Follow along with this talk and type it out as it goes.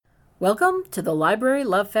Welcome to the Library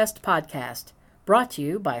Love Fest podcast, brought to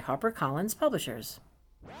you by HarperCollins Publishers.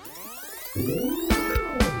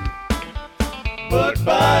 Book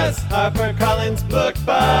Buzz, HarperCollins Book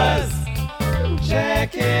Buzz.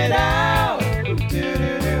 Check it out.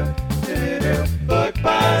 Do-do-do, Book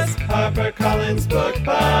Buzz, HarperCollins Book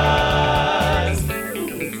Buzz.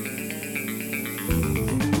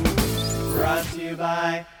 Brought to you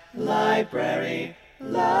by Library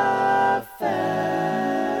Love Fest.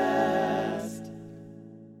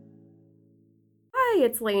 Hi,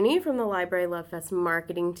 it's Lainey from the Library Love Fest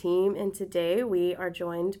marketing team, and today we are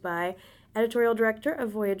joined by Editorial Director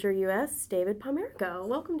of Voyager US, David Pomerico.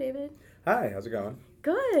 Welcome, David. Hi, how's it going?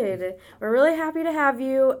 Good. We're really happy to have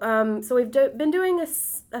you. So we've been doing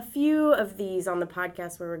a few of these on the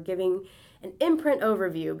podcast where we're giving an imprint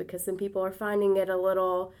overview because some people are finding it a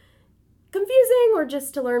little confusing or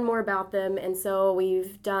just to learn more about them. And so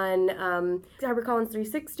we've done HarperCollins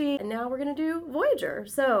 360, and now we're going to do Voyager.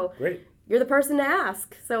 So Great. You're the person to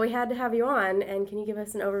ask, so we had to have you on. And can you give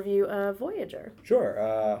us an overview of Voyager?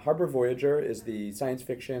 Sure. Harper Voyager is the science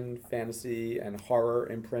fiction, fantasy, and horror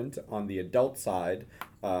imprint on the adult side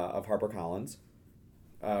of HarperCollins.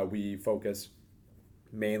 We focus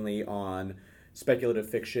mainly on speculative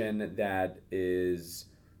fiction that is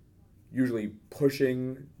usually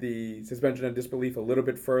pushing the suspension of disbelief a little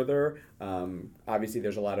bit further. Obviously,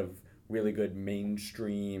 there's a lot of really good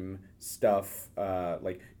mainstream stuff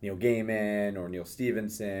like Neil Gaiman or Neil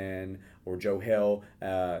Stevenson or Joe Hill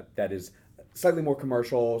that is slightly more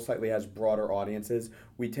commercial, slightly has broader audiences.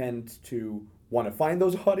 We tend to want to find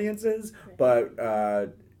those audiences, but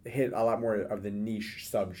hit a lot more of the niche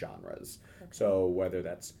subgenres. Okay. So whether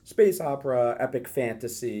that's space opera, epic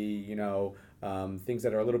fantasy, things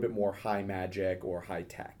that are a little bit more high magic or high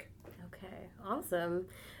tech. Okay, awesome.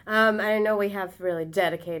 I know we have really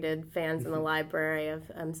dedicated fans in the library of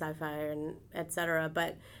sci-fi and et cetera,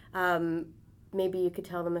 but maybe you could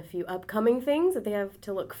tell them a few upcoming things that they have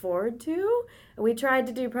to look forward to. We tried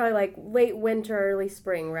to do probably like late winter, early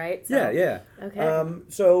spring, right? So, yeah. Okay.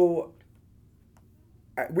 So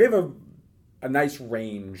we have a nice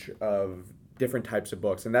range of different types of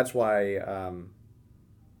books, and that's why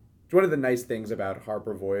one of the nice things about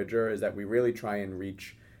Harper Voyager is that we really try and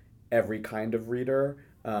reach every kind of reader.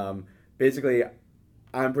 Basically,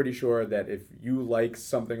 I'm pretty sure that if you like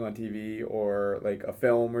something on TV or like a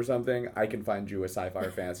film or something, I can find you a sci-fi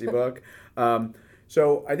or fantasy book.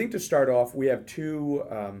 So I think to start off, we have two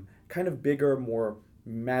kind of bigger, more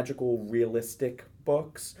magical, realistic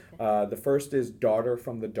books. Okay. The first is Daughter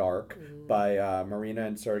from the Dark by Marina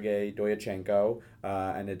and Sergei Doyachenko,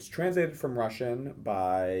 and it's translated from Russian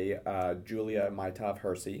by Julia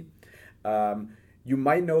Maitov-Hersey. You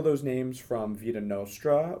might know those names from Vita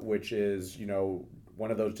Nostra, which is,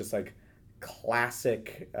 one of those just like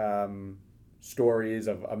classic stories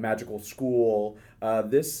of a magical school.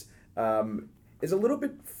 This is a little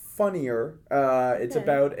bit funnier. It's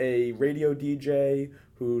about a radio DJ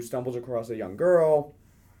who stumbles across a young girl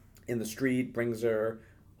in the street, brings her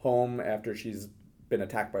home after she's been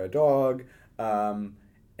attacked by a dog,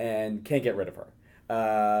 and can't get rid of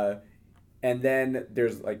her. And then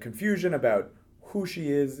there's like confusion about who she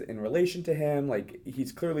is in relation to him. Like,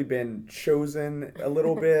 he's clearly been chosen a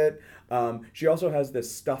little bit. She also has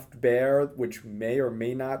this stuffed bear, which may or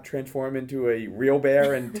may not transform into a real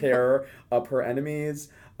bear and tear up her enemies.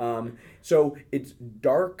 So it's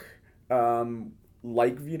dark,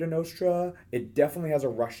 like Vita Nostra. It definitely has a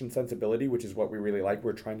Russian sensibility, which is what we really like.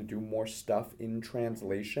 We're trying to do more stuff in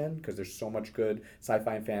translation because there's so much good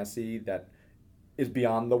sci-fi and fantasy that is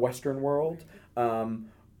beyond the Western world.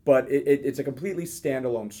 But it's a completely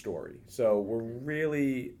standalone story. So we're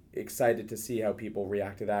really excited to see how people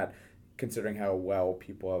react to that, considering how well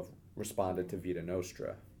people have responded to Vita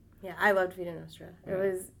Nostra. Yeah, I loved Vita Nostra.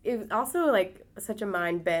 Yeah. It was also like such a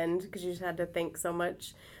mind bend because you just had to think so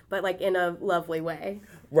much, but like in a lovely way.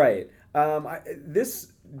 Right.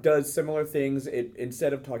 This does similar things. It,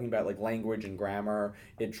 instead of talking about like language and grammar,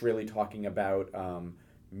 it's really talking about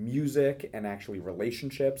music and actually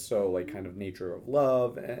relationships, so like kind of nature of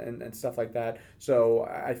love and stuff like that. So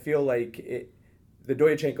I feel like the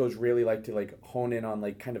Doyachenkos really like to like hone in on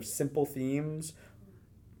like kind of simple themes,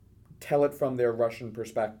 tell it from their Russian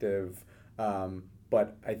perspective,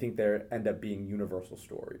 but I think they end up being universal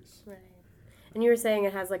stories. Right. And you were saying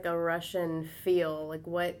it has like a Russian feel. Like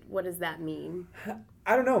what does that mean?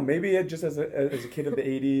 I don't know. Maybe it just as a kid of the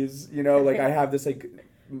 80s, like I have this like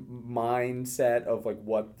mindset of like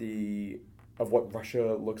what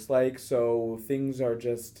Russia looks like. So things are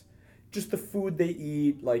just the food they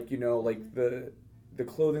eat, like like the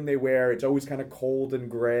clothing they wear. It's always kind of cold and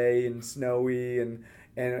gray and snowy, and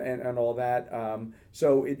and all that.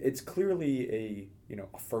 So it's clearly a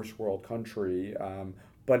first world country,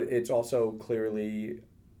 but it's also clearly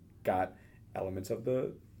got elements of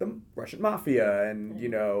the Russian mafia and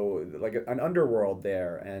like an underworld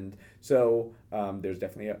there, and so there's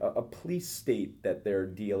definitely a police state that they're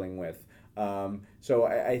dealing with. So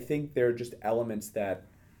I think they're just elements that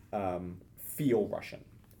feel Russian.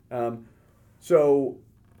 So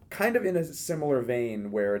kind of in a similar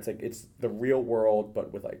vein where it's like it's the real world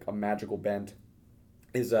but with like a magical bent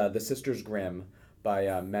is The Sisters Grimm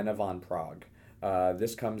by Mena von Prague.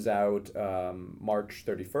 This comes out March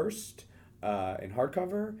 31st in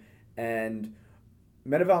hardcover, and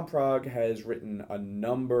Mena von Prague has written a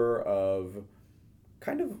number of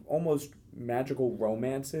kind of almost magical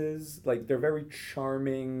romances. Like they're very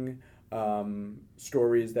charming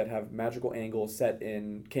stories that have magical angles set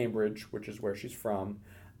in Cambridge, which is where she's from,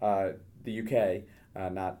 the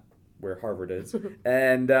UK, not where Harvard is.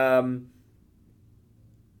 And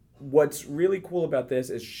what's really cool about this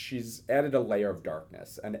is she's added a layer of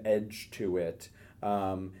darkness, an edge to it.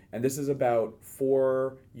 And this is about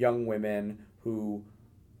 4 young women who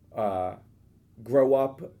grow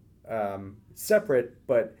up separate,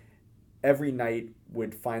 but every night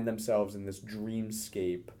would find themselves in this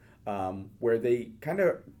dreamscape where they kind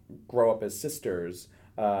of grow up as sisters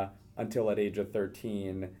until at age of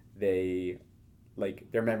 13 they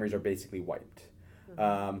their memories are basically wiped.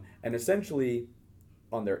 And essentially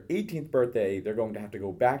on their 18th birthday they're going to have to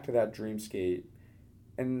go back to that dreamscape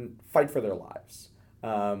and fight for their lives.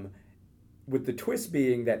 With the twist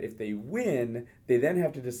being that if they win, they then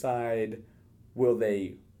have to decide, will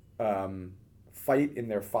they fight in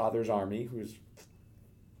their father's army, who's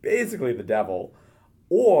basically the devil,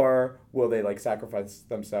 or will they sacrifice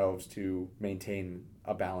themselves to maintain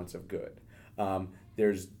a balance of good?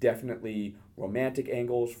 There's definitely romantic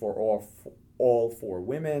angles for all 4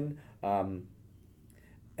 women,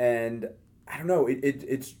 and I don't know,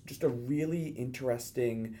 it's just a really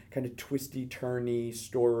interesting kind of twisty-turny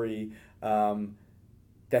story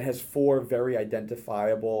that has 4 very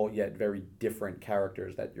identifiable yet very different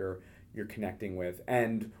characters that you're connecting with,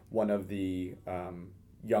 and one of the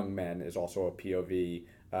young men is also a POV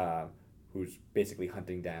who's basically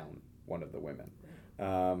hunting down one of the women.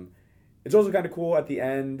 It's also kind of cool at the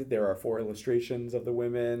end. There are 4 illustrations of the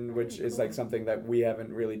women, which is something that we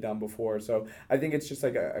haven't really done before. So I think it's just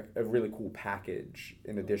a really cool package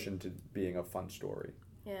in addition to being a fun story.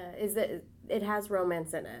 Yeah, is that it has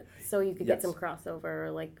romance in it, so you could get some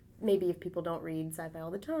crossover, maybe if people don't read sci-fi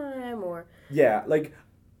all the time, or... Yeah,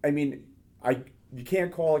 you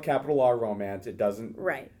can't call a capital R romance. It doesn't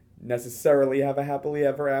necessarily have a happily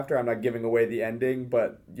ever after. I'm not giving away the ending,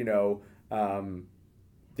 but,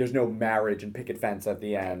 there's no marriage and picket fence at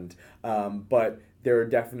the end. But there's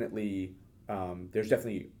definitely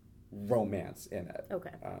romance in it.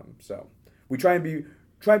 Okay. So we try and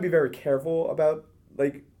be very careful about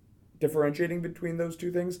differentiating between those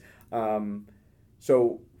two things.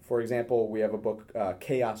 So for example, we have a book,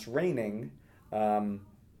 Chaos Reigning, and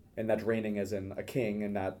that's reigning as in a king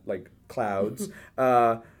and not clouds,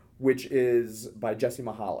 which is by Jesse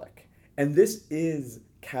Mahalik. And this is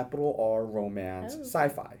capital R romance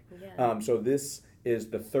sci-fi. Yeah. So this is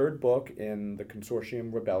the 3rd book in the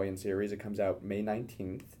Consortium Rebellion series. It comes out May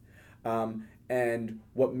 19th. And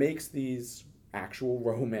what makes these actual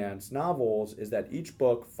romance novels is that each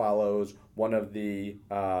book follows one of the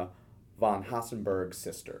von Hassenberg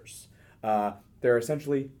sisters. They're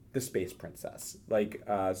essentially the space princess.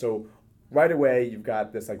 So right away you've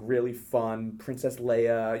got this really fun Princess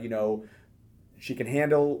Leia, she can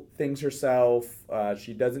handle things herself.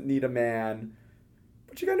 She doesn't need a man,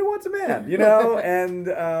 but she kind of wants a man,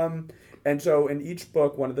 and so in each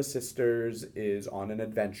book, one of the sisters is on an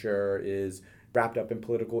adventure, is wrapped up in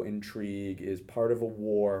political intrigue, is part of a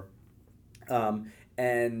war,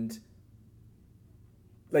 and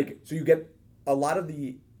so you get a lot of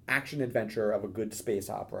the action adventure of a good space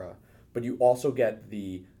opera, but you also get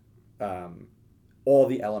the all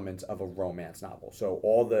the elements of a romance novel. So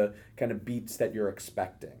all the kind of beats that you're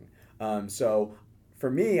expecting. So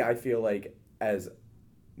for me, I feel as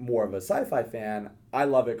more of a sci-fi fan, I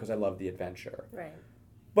love it because I love the adventure. Right.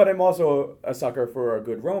 But I'm also a sucker for a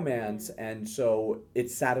good romance, and so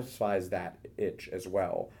it satisfies that itch as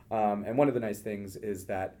well. And one of the nice things is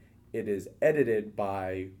that it is edited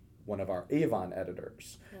by one of our Avon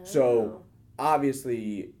editors. Oh. So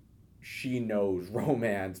obviously she knows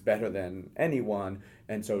romance better than anyone,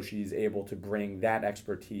 and so she's able to bring that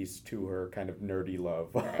expertise to her kind of nerdy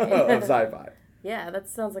love of sci-fi. Yeah, that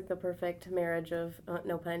sounds like the perfect marriage of,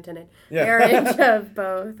 no pun intended, marriage of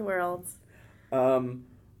both worlds.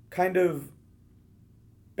 Kind of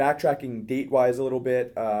backtracking date-wise a little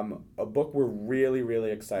bit, a book we're really,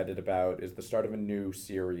 really excited about is the start of a new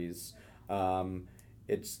series.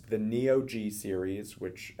 It's the Neo-G series,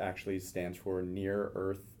 which actually stands for Near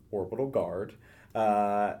Earth Orbital Guard.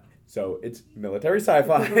 So it's military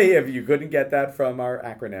sci-fi, if you couldn't get that from our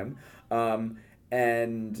acronym.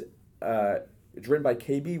 And it's written by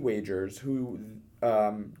K.B. Wagers, who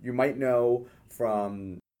you might know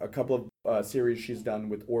from a couple of series she's done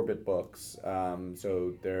with Orbit books.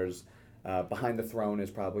 So there's Behind the Throne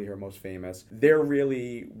is probably her most famous. They're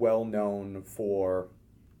really well known for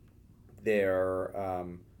their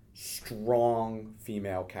strong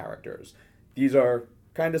female characters. These are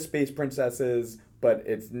kind of space princesses, but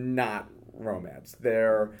it's not romance.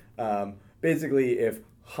 They're basically if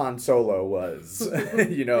Han Solo was,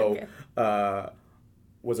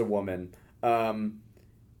 was a woman.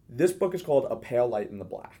 This book is called A Pale Light in the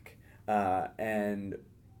Black. And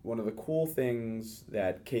one of the cool things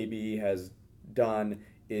that KB has done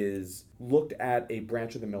is looked at a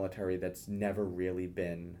branch of the military that's never really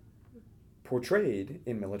been portrayed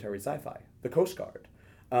in military sci-fi, the Coast Guard.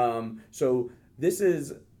 So this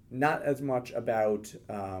is not as much about,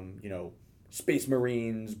 Space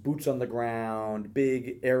Marines, boots on the ground,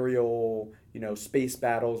 big aerial, space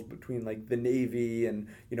battles between like the Navy and,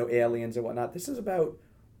 aliens and whatnot. This is about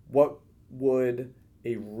what would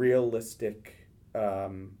a realistic,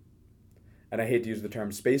 and I hate to use the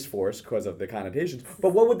term Space Force because of the connotations,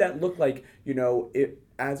 but what would that look like,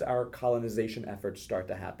 as our colonization efforts start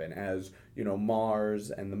to happen, as,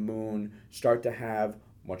 Mars and the moon start to have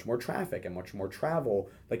much more traffic and much more travel,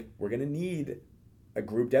 like we're going to need a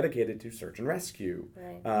group dedicated to search and rescue.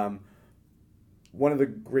 Right. One of the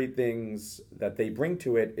great things that they bring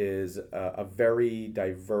to it is a very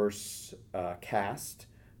diverse cast.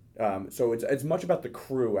 So it's as much about the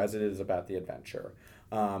crew as it is about the adventure.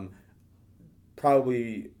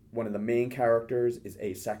 Probably one of the main characters is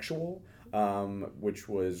asexual, which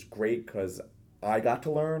was great because I got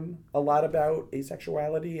to learn a lot about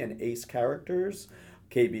asexuality and ace characters.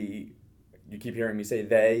 KB, you keep hearing me say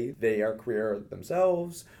they are queer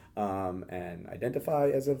themselves and identify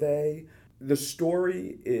as a they. The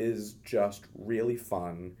story is just really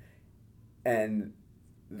fun, and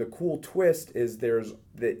the cool twist is there's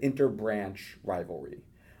the interbranch rivalry.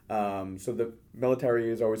 So the military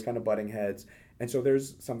is always kind of butting heads, and so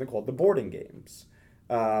there's something called the boarding games.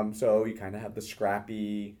 So you kind of have the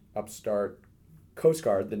scrappy upstart Coast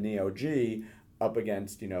Guard, the Neo-G, up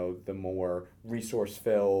against, the more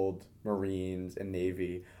resource-filled Marines and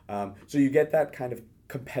Navy. So you get that kind of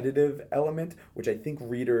competitive element, which I think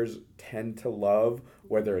readers tend to love,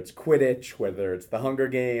 whether it's Quidditch, whether it's the Hunger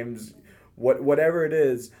Games, whatever it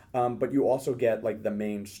is. But you also get like the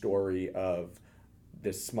main story of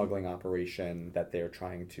this smuggling operation that they're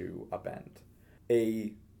trying to upend.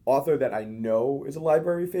 A author that I know is a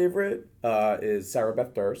library favorite is Sarah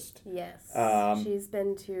Beth Durst. Yes. She's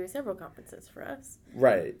been to several conferences for us.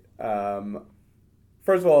 Right.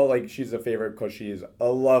 First of all, like, she's a favorite because she's a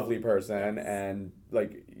lovely person, and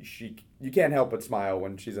like you can't help but smile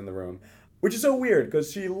when she's in the room, which is so weird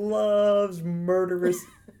because she loves murderous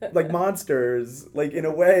like monsters, like in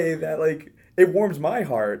a way that like it warms my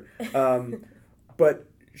heart. But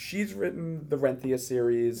she's written the Renthia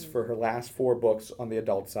series for her last 4 books on the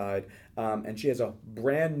adult side, and she has a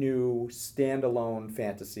brand new standalone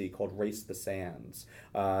fantasy called Race the Sands.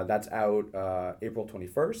 That's out April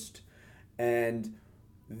 21st, and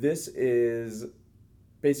this is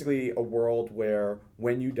basically a world where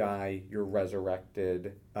when you die, you're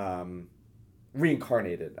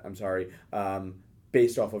reincarnated,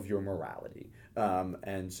 based off of your morality.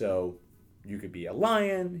 And so you could be a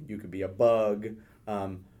lion, you could be a bug,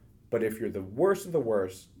 but if you're the worst of the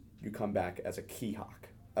worst, you come back as a Keyhawk,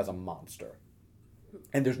 as a monster.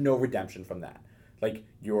 And there's no redemption from that. Like,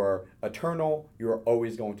 you're eternal, you're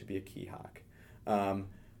always going to be a Keyhawk.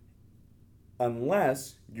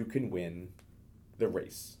 Unless you can win the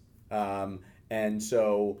race. And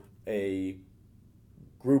so a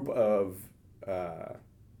group of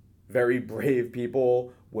very brave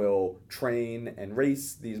people will train and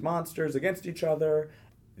race these monsters against each other.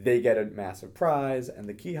 They get a massive prize, and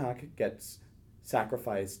the Keyhawk gets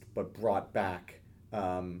sacrificed but brought back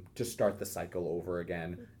to start the cycle over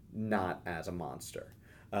again, not as a monster.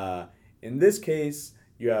 In this case,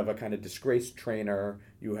 you have a kind of disgraced trainer.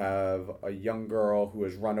 You have a young girl who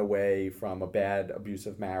has run away from a bad,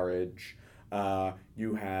 abusive marriage.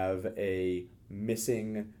 You have a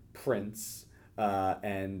missing prince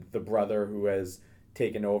and the brother who has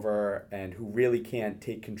taken over and who really can't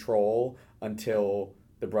take control until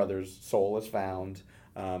the brother's soul is found.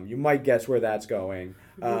 You might guess where that's going.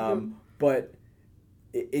 But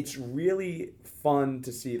it's really fun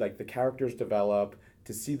to see like the characters develop,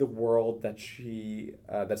 to see the world that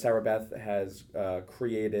that Sarah Beth has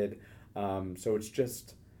created. So it's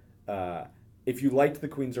just if you liked the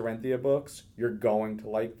Queen Zoranthia books, you're going to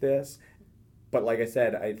like this. But like I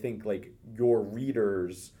said, I think like your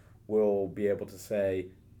readers will be able to say,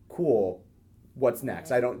 "Cool, what's next?"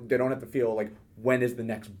 They don't have to feel like, when is the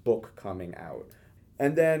next book coming out?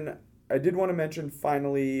 And then I did want to mention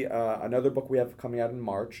finally another book we have coming out in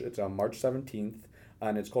March. It's on March 17th,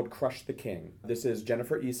 and it's called Crush the King. This is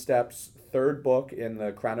Jennifer Estep's third book in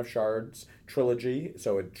the Crown of Shards trilogy,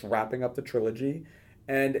 so it's wrapping up the trilogy.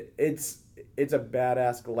 And it's a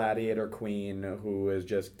badass gladiator queen who is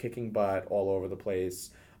just kicking butt all over the place.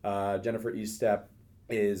 Jennifer Estep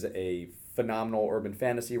is a phenomenal urban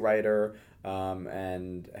fantasy writer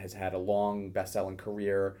and has had a long best-selling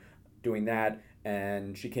career doing that.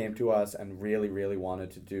 And she came to us and really, really wanted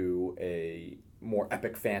to do a more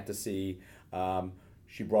epic fantasy.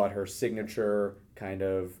 She brought her signature kind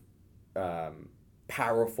of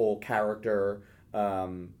powerful character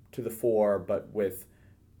to the fore, but with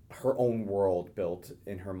her own world built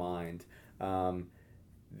in her mind.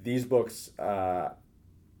 These books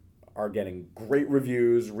are getting great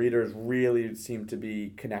reviews. Readers really seem to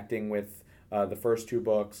be connecting with the first two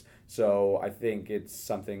books. So I think it's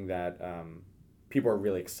something that people are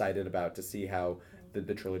really excited about to see how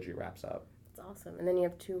the trilogy wraps up. It's awesome. And then you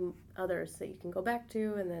have two others that you can go back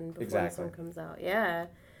to, and then before Exactly. this one comes out. Yeah,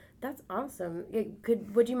 that's awesome.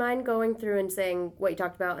 Would you mind going through and saying what you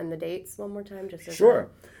talked about and the dates one more time? Just Sure.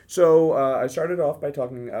 So I started off by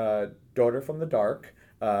talking Daughter from the Dark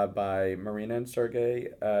by Marina and Sergei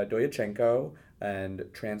Doyachenko, and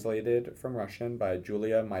translated from Russian by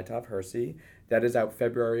Julia Maitov-Hersey. That is out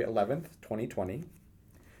February 11th, 2020.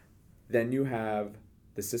 Then you have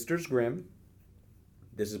The Sisters Grimm.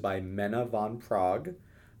 This is by Mena von Prague,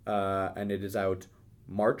 and it is out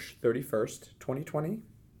March 31st, 2020.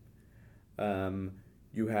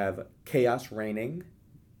 You have Chaos Reigning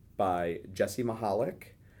by Jesse Mahalik.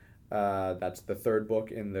 That's the third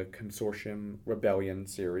book in the Consortium Rebellion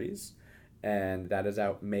series, and that is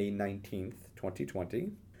out May 19th,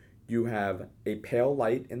 2020. You have A Pale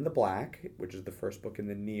Light in the Black, which is the first book in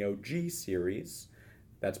the Neo G series.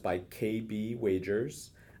 That's by K.B.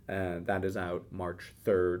 Wagers. That is out March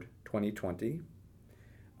 3rd, 2020.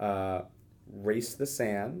 Race the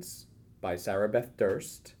Sands by Sarah Beth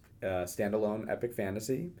Durst, standalone epic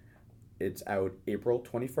fantasy. It's out April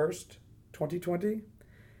 21st, 2020.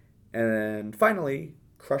 And finally,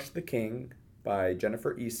 Crush the King by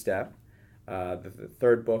Jennifer Estep, the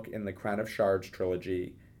third book in the Crown of Shards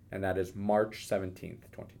trilogy, and that is March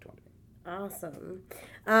 17th, 2020. Awesome.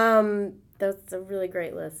 That's a really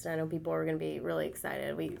great list. I know people are going to be really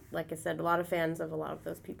excited. We, like I said, a lot of fans of a lot of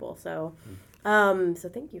those people. So, so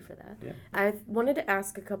thank you for that. Yeah. I wanted to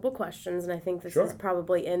ask a couple questions, and I think this is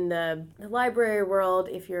probably in the library world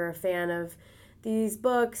if you're a fan of these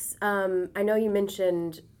books. I know you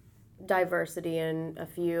mentioned diversity in a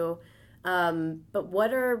few, but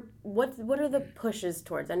what are the pushes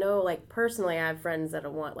towards? I know, like, personally, I have friends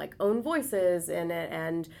that want like own voices in it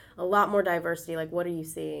and a lot more diversity. Like, what are you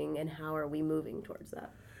seeing, and how are we moving towards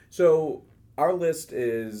that? So our list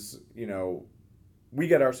is, we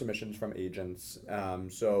get our submissions from agents.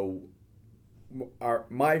 So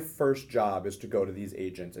my first job is to go to these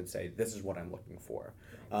agents and say, this is what I'm looking for.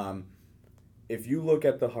 If you look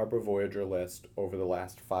at the Harper Voyager list over the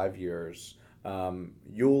last 5 years,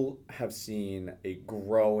 you'll have seen a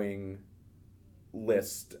growing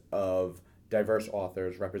list of diverse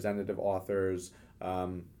authors, representative authors,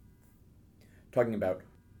 talking about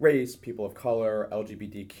race, people of color,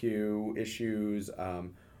 LGBTQ issues.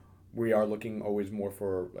 We are looking always more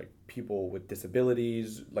for like people with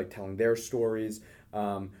disabilities, like telling their stories.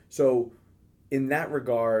 So in that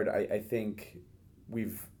regard, I think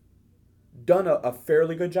we've done a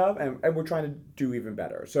fairly good job, and we're trying to do even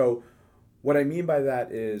better. So what I mean by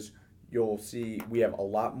that is you'll see we have a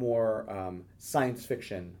lot more science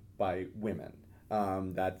fiction by women.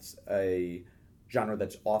 That's a genre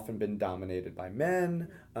that's often been dominated by men,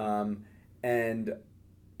 and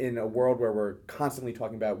in a world where we're constantly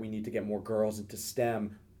talking about we need to get more girls into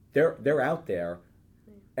STEM, they're out there,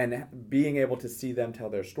 and being able to see them tell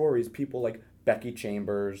their stories, people like Becky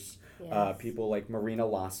Chambers, people like Marina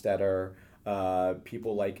Lostetter,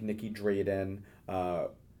 people like Nikki Drayden,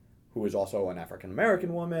 who is also an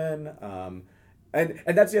African-American woman. And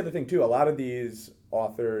that's the other thing, too. A lot of these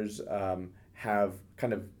authors have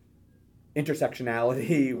kind of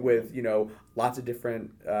intersectionality with, lots of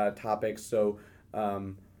different topics. So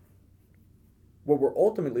what we're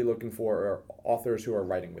ultimately looking for are authors who are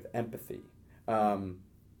writing with empathy.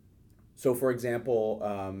 So, for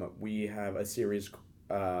example, we have a series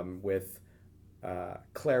with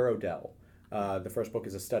Claire Odell. The first book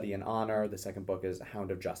is A Study in Honor. The second book is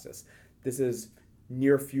Hound of Justice. This is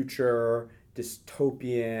near future,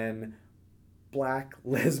 dystopian, black,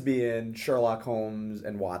 lesbian, Sherlock Holmes,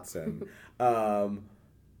 and Watson.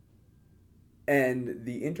 And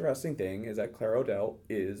the interesting thing is that Claire Odell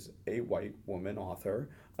is a white woman author,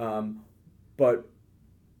 but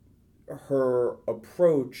her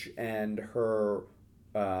approach and her,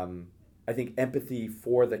 I think, empathy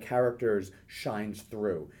for the characters shines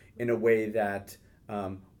through in a way that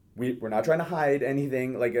we're not trying to hide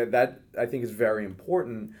anything. Like that, I think is very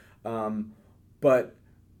important. But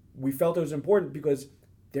we felt it was important because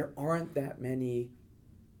there aren't that many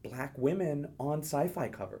black women on sci-fi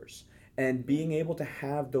covers. And being able to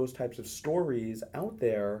have those types of stories out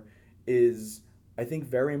there is, I think,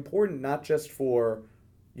 very important, not just for,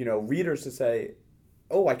 readers to say,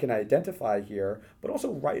 oh, I can identify here, but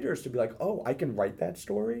also writers to be like, oh, I can write that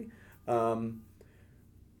story.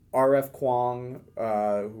 R.F. Kuang,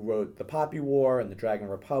 who wrote The Poppy War and The Dragon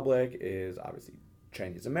Republic, is obviously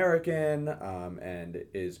Chinese American and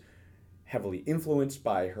is heavily influenced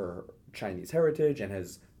by her Chinese heritage and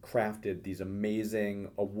has crafted these amazing,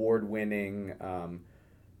 award-winning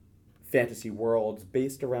fantasy worlds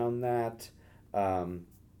based around that.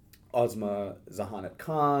 Ozma Zahanat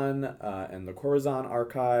Khan and the Khorasan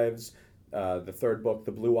Archives. The third book,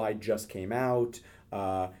 The Blue Eye, just came out,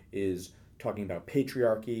 is talking about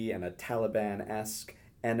patriarchy and a Taliban-esque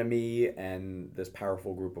enemy and this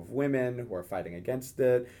powerful group of women who are fighting against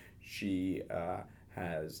it. She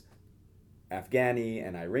has Afghani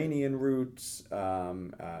and Iranian roots.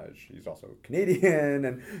 She's also Canadian.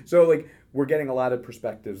 And so, we're getting a lot of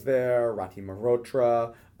perspectives there. Rati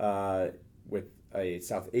Mehrotra with a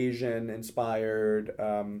South Asian-inspired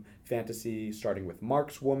fantasy, starting with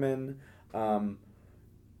Mark's Woman.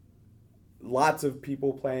 Lots of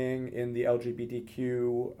people playing in the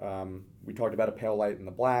LGBTQ. We talked about A Pale Light in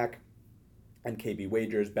the Black. And KB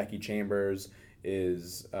Wagers, Becky Chambers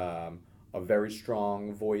is a very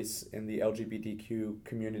strong voice in the LGBTQ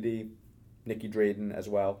community. Nikki Drayden as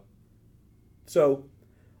well. So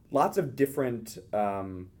lots of different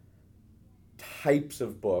types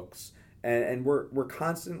of books. And we're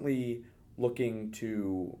constantly looking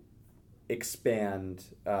to expand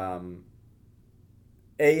how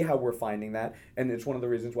we're finding that, and it's one of the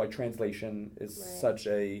reasons why translation is such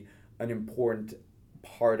an important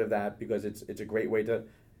part of that, because it's a great way to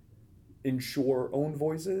ensure own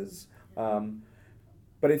voices.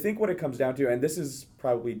 But I think what it comes down to, and this is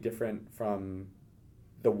probably different from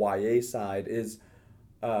the YA side, is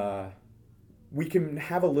we can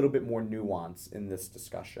have a little bit more nuance in this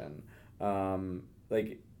discussion. And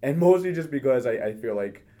mostly just because I feel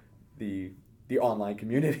like the online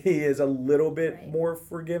community is a little bit more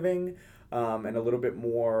forgiving and a little bit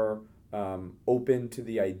more open to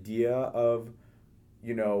the idea of,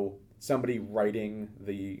 somebody writing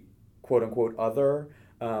the quote-unquote other.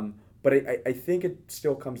 But I think it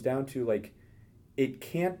still comes down to, it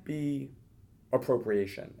can't be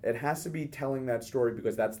appropriation. It has to be telling that story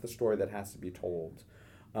because that's the story that has to be told.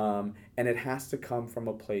 And it has to come from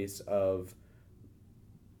a place of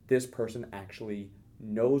this person actually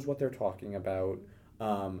knows what they're talking about,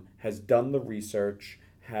 has done the research,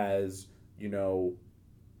 has,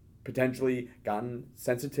 potentially gotten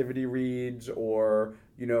sensitivity reads, or,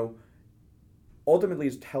 ultimately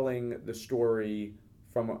is telling the story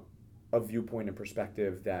from a viewpoint and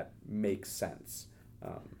perspective that makes sense.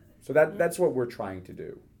 So that's what we're trying to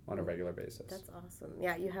do on a regular basis. That's awesome.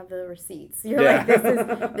 Yeah, you have the receipts. You're like,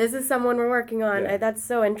 this is someone we're working on. Yeah. That's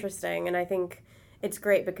so interesting, and I think it's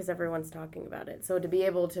great because everyone's talking about it. So to be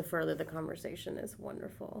able to further the conversation is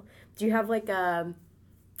wonderful. Do you have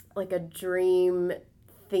a dream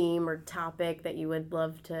theme or topic that you would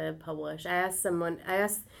love to publish?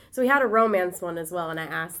 So we had a romance one as well, and I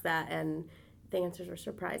asked that, and the answers were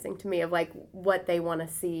surprising to me of what they want to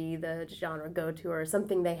see the genre go to, or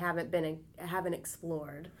something they haven't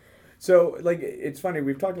explored. So it's funny,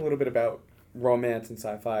 we've talked a little bit about romance and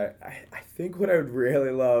sci-fi. I think what I would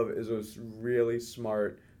really love is a really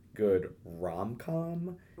smart, good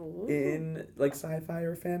rom-com in sci-fi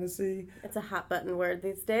or fantasy. It's a hot button word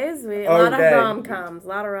these days. A lot of rom-coms,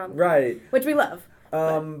 right, which we love.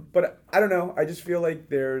 But I don't know. I just feel like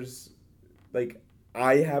there's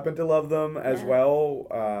I happen to love them as well.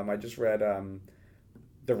 I just read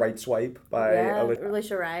The Right Swipe by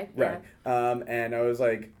Alicia Rai. Right. And I was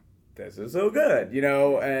like, this is so good,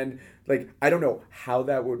 and I don't know how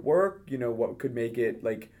that would work, what could make it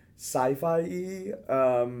sci-fi-y,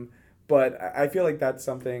 but I feel like that's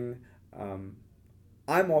something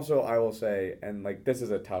I'm also, I will say, and like this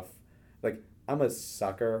is a tough, like I'm a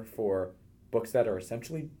sucker for books that are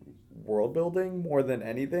essentially world building more than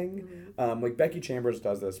anything. Like Becky Chambers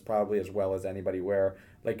does this probably as well as anybody, where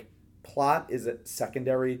like plot is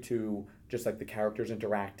secondary to just like the characters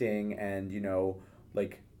interacting and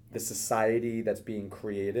like the society that's being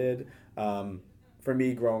created. For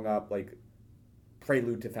me, growing up, like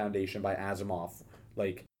Prelude to Foundation by Asimov,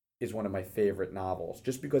 like is one of my favorite novels,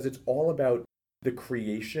 just because it's all about the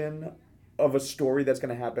creation of a story that's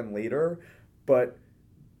going to happen later, but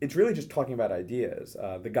it's really just talking about ideas.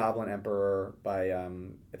 The Goblin Emperor by I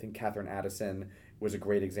think Catherine Addison was a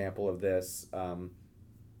great example of this.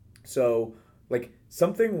 So like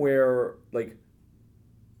something where like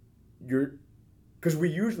because we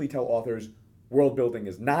usually tell authors world building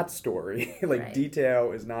is not story, like Right.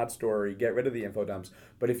 detail is not story, get rid of the info dumps.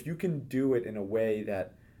 But if you can do it in a way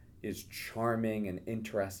that is charming and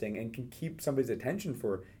interesting and can keep somebody's attention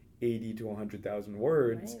for 80 to 100,000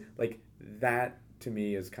 words, Right. like that to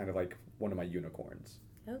me is kind of like one of my unicorns.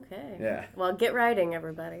 Okay. Yeah. Well, get writing,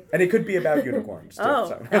 everybody. And it could be about unicorns too. Oh,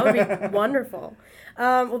 So. that would be wonderful.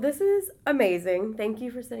 Well, this is amazing. Thank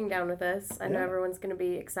you for sitting down with us. I know Yeah. everyone's going to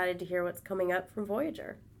be excited to hear what's coming up from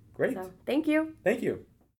Voyager. Great. So, thank you. Thank you.